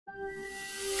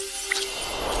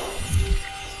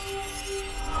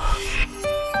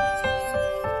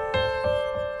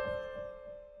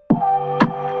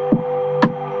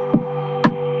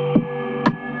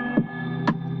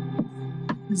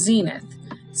Zenyth.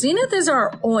 Zenyth is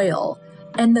our oil.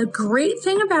 And the great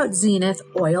thing about Zenyth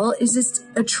oil is it's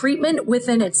a treatment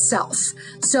within itself.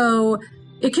 So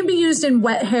it can be used in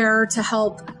wet hair to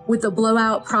help with the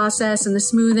blowout process and the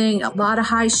smoothing, a lot of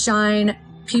high shine.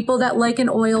 People that like an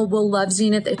oil will love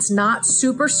Zenyth. It's not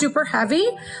super, super heavy.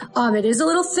 It is a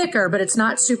little thicker, but it's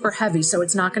not super heavy, so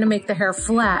it's not going to make the hair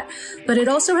flat. But it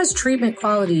also has treatment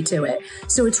quality to it.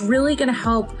 So it's really going to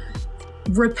help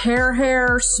repair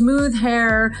hair, smooth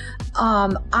hair.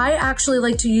 I actually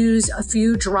like to use a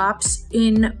few drops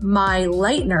in my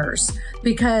lighteners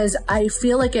because I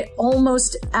feel like it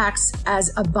almost acts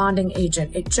as a bonding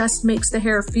agent. It just makes the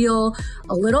hair feel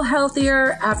a little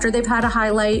healthier after they've had a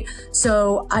highlight.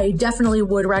 So I definitely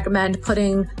would recommend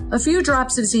putting a few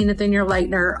drops of Zenyth in your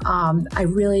lightener. I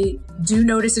really do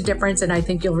notice a difference and I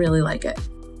think you'll really like it.